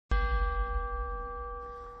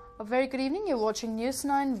A very good evening. You're watching News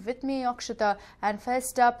 9 with me, Akshita. And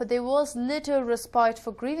first up, there was little respite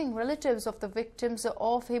for grieving relatives of the victims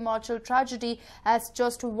of Himachal tragedy as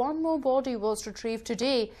just one more body was retrieved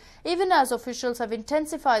today. Even as officials have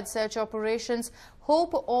intensified search operations,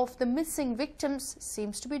 hope of the missing victims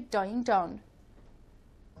seems to be dying down.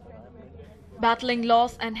 Battling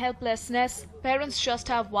loss and helplessness, parents just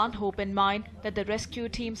have one hope in mind, that the rescue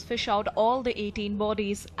teams fish out all the 18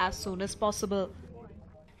 bodies as soon as possible.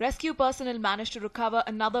 Rescue personnel managed to recover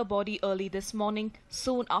another body early this morning,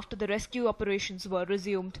 soon after the rescue operations were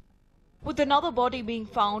resumed. With another body being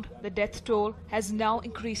found, the death toll has now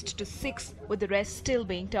increased to 6, with the rest still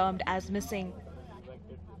being termed as missing.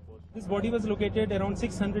 This body was located around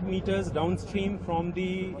 600 meters downstream from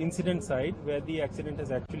the incident site where the accident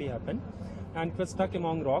has actually happened, and it was stuck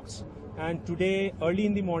among rocks. And today, early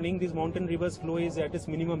in the morning, this mountain river's flow is at its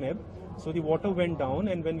minimum ebb. So the water went down,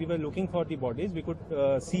 and when we were looking for the bodies, we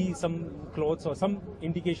could see some clothes or some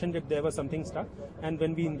indication that there was something stuck. And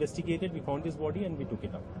when we investigated, we found this body and we took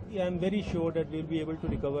it out. I am very sure that we will be able to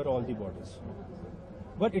recover all the bodies.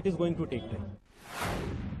 But it is going to take time.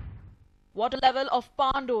 Water level of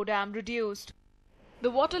Pando Dam reduced.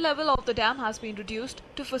 The water level of the dam has been reduced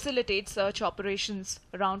to facilitate search operations.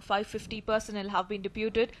 Around 550 personnel have been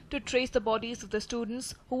deputed to trace the bodies of the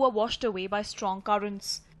students who were washed away by strong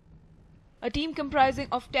currents. A team comprising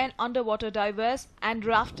of 10 underwater divers and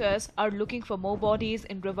rafters are looking for more bodies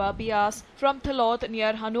in River Bias from Thalot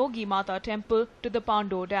near Hanogi Mata Temple to the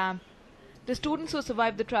Pando Dam. The students who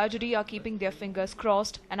survived the tragedy are keeping their fingers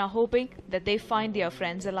crossed and are hoping that they find their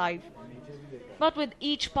friends alive. But with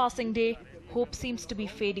each passing day, hope seems to be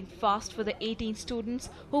fading fast for the 18 students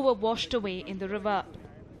who were washed away in the river.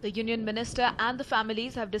 The Union Minister and the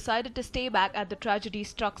families have decided to stay back at the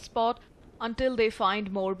tragedy-struck spot until they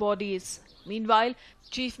find more bodies. Meanwhile,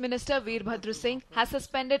 Chief Minister Veerbhadra Singh has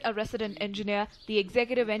suspended a resident engineer, the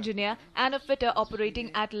executive engineer and a fitter operating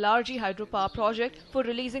at Largi hydropower project for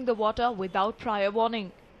releasing the water without prior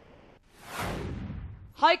warning.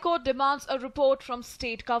 High Court demands a report from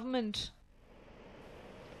state government.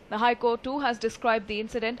 The High Court too has described the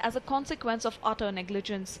incident as a consequence of utter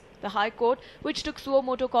negligence. The High Court, which took suo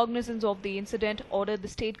motu cognizance of the incident, ordered the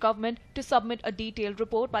state government to submit a detailed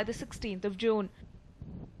report by the 16th of June.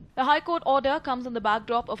 The High Court order comes on the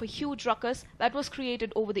backdrop of a huge ruckus that was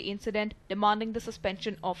created over the incident, demanding the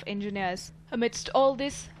suspension of engineers. Amidst all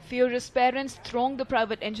this, furious parents thronged the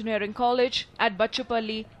private engineering college at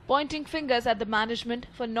Bachupalli, pointing fingers at the management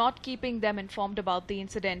for not keeping them informed about the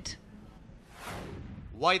incident.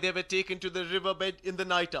 Why they were taken to the riverbed in the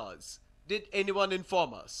night hours? Did anyone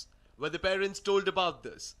inform us? Were the parents told about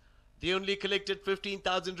this? They only collected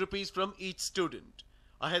 15,000 rupees from each student.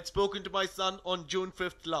 I had spoken to my son on June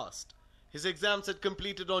 5th last. His exams had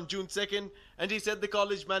completed on June 2nd, and he said the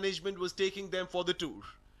college management was taking them for the tour.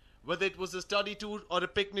 Whether it was a study tour or a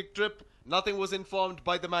picnic trip, nothing was informed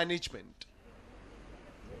by the management.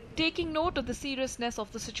 Taking note of the seriousness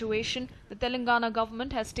of the situation, the Telangana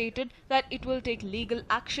government has stated that it will take legal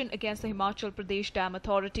action against the Himachal Pradesh Dam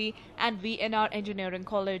Authority and VNR Engineering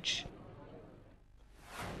College.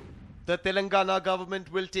 The Telangana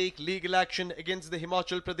government will take legal action against the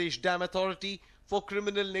Himachal Pradesh Dam Authority for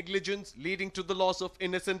criminal negligence leading to the loss of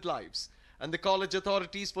innocent lives, and the college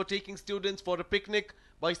authorities for taking students for a picnic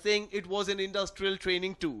by saying it was an industrial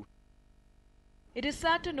training tour. It is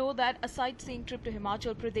sad to know that a sightseeing trip to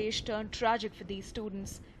Himachal Pradesh turned tragic for these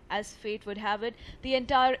students. As fate would have it, the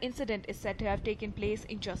entire incident is said to have taken place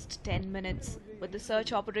in just 10 minutes. With the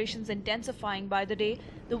search operations intensifying by the day,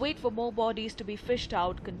 the wait for more bodies to be fished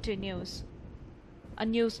out continues. A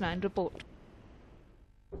News 9 report.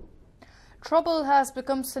 Trouble has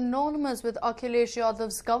become synonymous with Akhilesh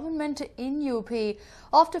Yadav's government in UP.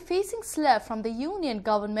 After facing slap from the union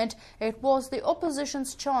government, it was the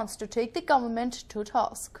opposition's chance to take the government to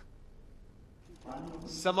task.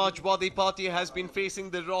 Samajwadi Party has been facing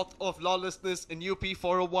the wrath of lawlessness in UP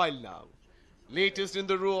for a while now. Latest in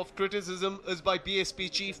the row of criticism is by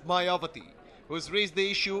BSP chief Mayawati, who has raised the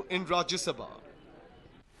issue in Rajya Sabha.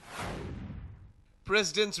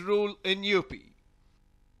 President's rule in UP.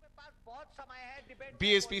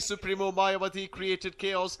 BSP Supremo Mayawati created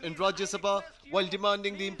chaos in Rajya Sabha while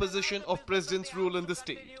demanding the imposition of President's rule in the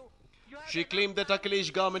state. She claimed that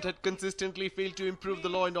Akhilesh government had consistently failed to improve the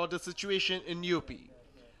law and order situation in UP.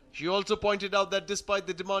 She also pointed out that despite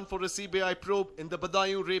the demand for a CBI probe in the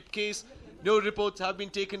Badaयूं rape case, no reports have been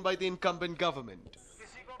taken by the incumbent government.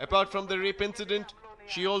 Apart from the rape incident,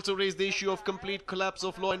 she also raised the issue of complete collapse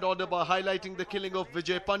of law and order by highlighting the killing of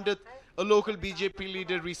Vijay Pandit, a local BJP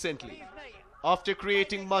leader recently. After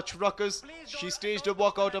creating much ruckus, she staged a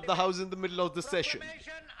walkout of the House in the middle of the session.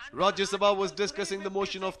 Rajya Sabha was discussing the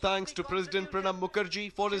motion of thanks to President Pranab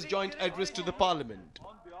Mukherjee for his joint address to the Parliament.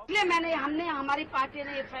 इसलिए हमने हमारी party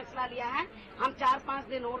ने ये फैसला लिया है, हम 4-5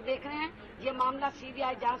 दिन और देख रहे हैं, ये मामला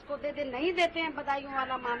सीबीआई जांच को दे दे, नहीं देते हैं बदायूं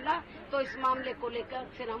वाला मामला, तो इस मामले को लेकर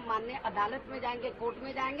फिर हम माननीय अदालत में जाएंगे, कोर्ट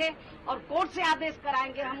में जाएंगे और कोर्ट से आदेश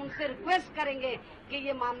कराएंगे, हम उनसे रिक्वेस्ट करेंगे कि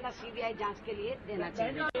ये मामला सीबीआई जांच के लिए देना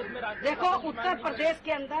चाहिए। देखो, उत्तर प्रदेश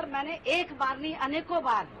के अंदर मैंने एक बार नहीं अनेकों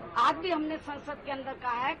बार, आज भी हमने संसद के अंदर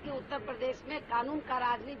कहा है कि उत्तर प्रदेश में कानून का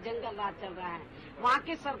राज नहीं, जंगल राज चल रहा है, वहाँ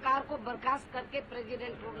की सरकार को बर्खास्त करके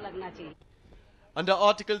प्रेसिडेंट रूल लगना चाहिए। Under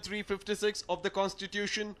Article 356 of the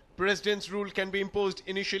Constitution, President's rule can be imposed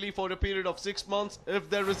initially for a period of 6 months if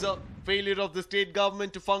there is a failure of the state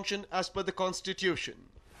government to function as per the Constitution,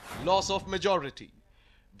 loss of majority,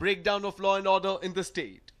 breakdown of law and order in the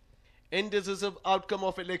state, indecisive outcome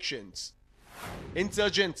of elections,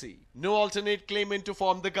 insurgency, no alternate claimant to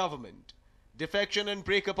form the government, defection and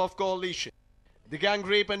breakup of coalition. The gang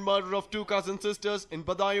rape and murder of 2 cousin sisters in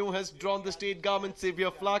Badaयूं has drawn the state government's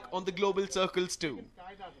severe flack on the global circles too.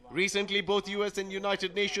 Recently, both US and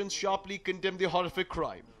United Nations sharply condemned the horrific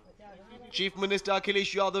crime. Chief Minister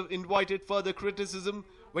Akhilesh Yadav invited further criticism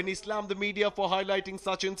when he slammed the media for highlighting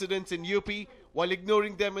such incidents in UP while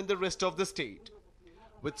ignoring them in the rest of the state.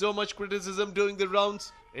 With so much criticism doing the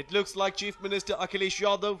rounds, it looks like Chief Minister Akhilesh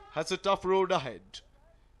Yadav has a tough road ahead.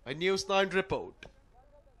 A News9 report.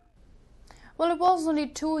 Well, it was only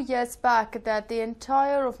 2 years back that the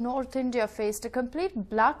entire of North India faced a complete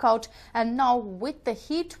blackout, and now with the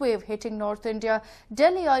heat wave hitting North India,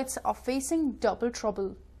 Delhiites are facing double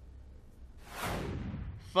trouble.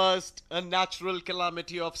 First, a natural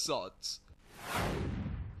calamity of sorts.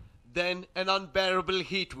 Then an unbearable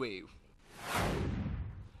heat wave.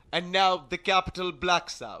 And now the capital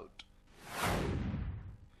blacks out.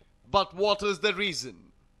 But what is the reason?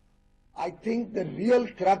 I think the real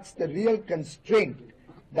crux, the real constraint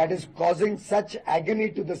that is causing such agony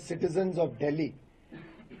to the citizens of Delhi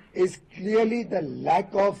is clearly the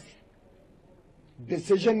lack of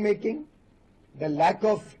decision making, the lack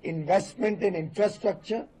of investment in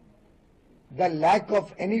infrastructure, the lack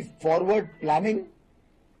of any forward planning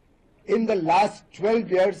in the last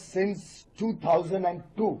 12 years since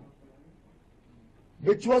 2002,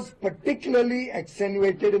 which was particularly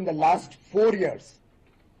accentuated in the last 4 years.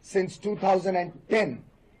 Since 2010,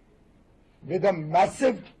 with a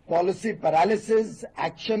massive policy paralysis,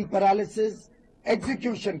 action paralysis,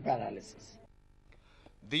 execution paralysis.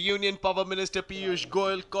 The Union Power Minister Piyush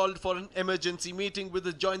Goyal called for an emergency meeting with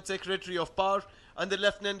the Joint Secretary of Power and the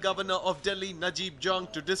Lieutenant Governor of Delhi, Najib Jang,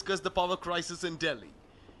 to discuss the power crisis in Delhi.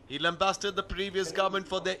 He lambasted the previous government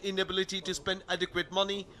for their inability to spend adequate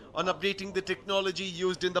money on updating the technology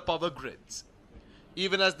used in the power grids.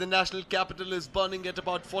 Even as the national capital is burning at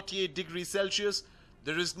about 48 degrees Celsius,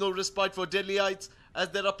 there is no respite for Delhiites as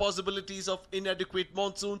there are possibilities of inadequate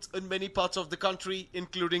monsoons in many parts of the country,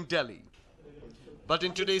 including Delhi. But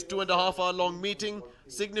in today's 2.5-hour-long meeting,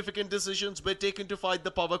 significant decisions were taken to fight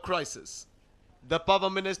the power crisis. The Power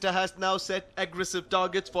Minister has now set aggressive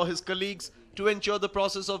targets for his colleagues to ensure the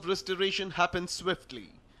process of restoration happens swiftly.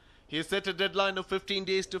 He has set a deadline of 15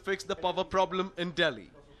 days to fix the power problem in Delhi.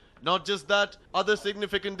 Not just that, other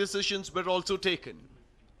significant decisions were also taken.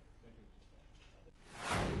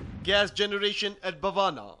 Gas generation at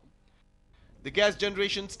Bhavana. The gas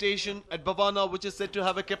generation station at Bhavana, which is said to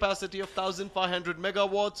have a capacity of 1500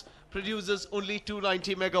 megawatts, produces only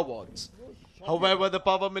 290 megawatts. However, the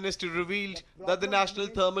Power Minister revealed that the National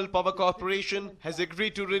Thermal Power Corporation has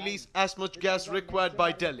agreed to release as much gas required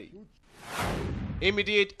by Delhi.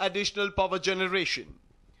 Immediate additional power generation.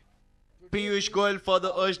 Piyush Goyal further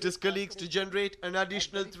urged his colleagues to generate an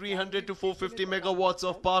additional 300 to 450 megawatts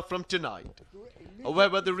of power from tonight.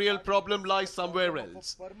 However, the real problem lies somewhere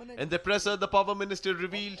else. In the presser, the Power Minister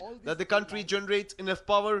revealed that the country generates enough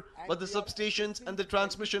power, but the substations and the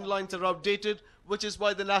transmission lines are outdated, which is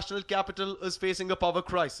why the national capital is facing a power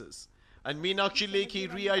crisis. And Meenakshi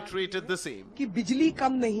Lekhi reiterated the same. कि बिजली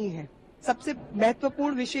कम नहीं है। सबसे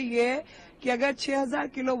महत्वपूर्ण विषय ये है कि अगर 6000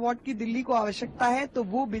 किलोवाट की दिल्ली को आवश्यकता है तो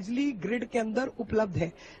वो बिजली ग्रिड के अंदर उपलब्ध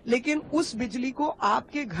है, लेकिन उस बिजली को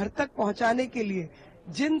आपके घर तक पहुंचाने के लिए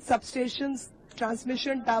जिन सबस्टेशन,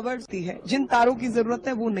 ट्रांसमिशन टावर्स है, जिन तारों की जरूरत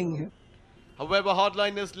है, वो नहीं है। However,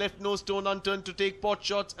 hardliners left no stone unturned to take pot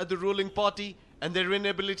shots at the ruling party and their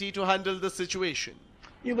inability to handle the situation.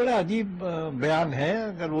 ये बड़ा अजीब बयान है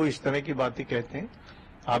अगर वो इस तरह की बातें कहते हैं।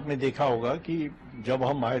 आपने देखा होगा कि जब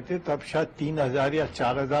हम आए थे तब शायद 3000 या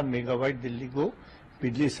 4000 मेगावाट दिल्ली को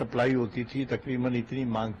बिजली सप्लाई होती थी, तकरीबन इतनी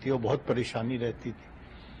मांग थी और बहुत परेशानी रहती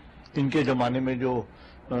थी। इनके जमाने में जो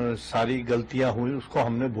सारी गलतियां हुई उसको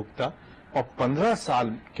हमने भुगता और 15 साल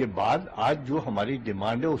के बाद आज जो हमारी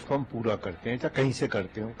डिमांड है उसको हम पूरा करते हैं, चाहे कहीं से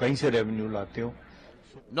करते हो, कहीं से रेवेन्यू लाते हो.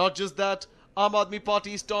 Not just that, Aam Aadmi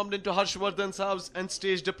Party stormed into Harshvardhan's house and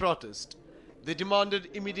staged a protest. They demanded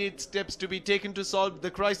immediate steps to be taken to solve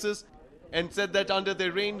the crisis and said that under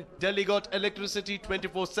their reign, Delhi got electricity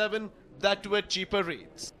 24/7, that too at cheaper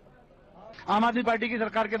rates. आम आदमी party की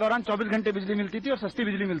सरकार के दौरान 24 घंटे बिजली मिलती थी और सस्ती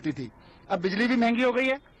बिजली मिलती थी. अब बिजली भी महंगी हो गई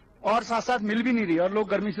है और साथ साथ मिल भी नहीं रही और लोग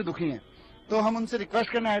गर्मी से दुखी हैं. तो हम उनसे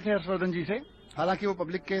रिक्वेस्ट करने आए थे हर्षवर्धन जी से. हालांकि वो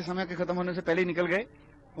पब्लिक के समय के खत्म होने से पहले ही निकल गए.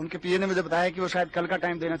 उनके पीए ने मुझे बताया कि वो शायद कल का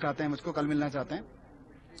टाइम देना चाहते हैं, मुझको कल मिलना चाहते हैं.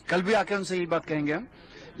 कल भी आके उनसे यही बात कहेंगे हम.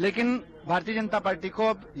 लेकिन भारतीय जनता पार्टी को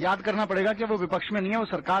अब याद करना पड़ेगा कि वो विपक्ष में नहीं है, वो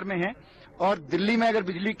सरकार में है. और दिल्ली में अगर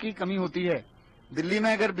बिजली की कमी होती है, दिल्ली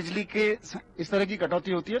में अगर बिजली के इस तरह की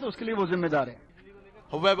कटौती होती है तो उसके लिए वो जिम्मेदार है.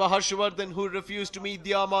 However, Harshvardhan, who refused to meet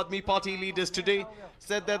the Aam Aadmi Party leaders today,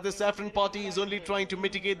 said that the Saffron Party is only trying to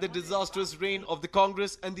mitigate the disastrous reign of the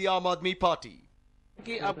Congress and the Aam Aadmi Party.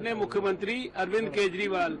 कि अपने मुख्यमंत्री अरविंद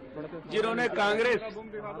केजरीवाल, जिन्होंने कांग्रेस,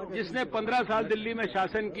 जिसने 15 साल दिल्ली में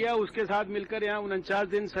शासन किया, उसके साथ मिलकर यहाँ 49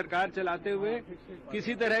 दिन सरकार चलाते हुए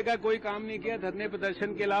किसी तरह का कोई काम नहीं किया धरने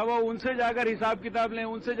प्रदर्शन के अलावा. उनसे जाकर हिसाब किताब लें,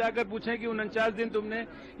 उनसे जाकर पूछें कि 49 दिन तुमने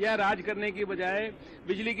यहाँ राज करने की बजाय,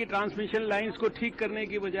 बिजली की ट्रांसमिशन लाइन्स को ठीक करने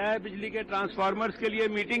की बजाय, बिजली के ट्रांसफार्मर्स के लिए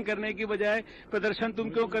मीटिंग करने की बजाय प्रदर्शन तुम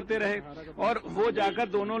क्यों करते रहे. और वो जाकर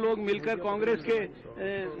दोनों लोग मिलकर कांग्रेस के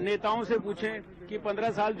नेताओं से पूछें कि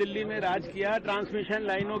 15 साल दिल्ली में राज किया, ट्रांसमिशन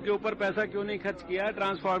लाइनों के ऊपर पैसा क्यों नहीं खर्च किया,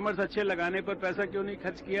 ट्रांसफार्मर्स अच्छे लगाने पर पैसा क्यों नहीं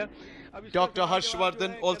खर्च किया. Dr.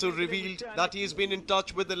 Harshvardhan also revealed that he has been in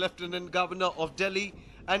touch with the Lieutenant Governor of Delhi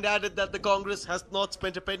and added that the Congress has not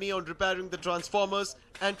spent a penny on repairing the transformers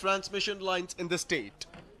and transmission lines in the state.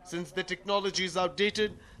 Since the technology is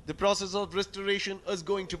outdated, the process of restoration is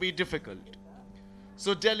going to be difficult.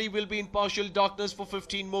 So Delhi will be in partial darkness for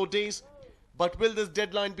 15 more days. But will this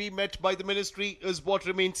deadline be met by the ministry is what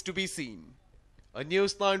remains to be seen. A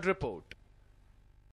News9 report.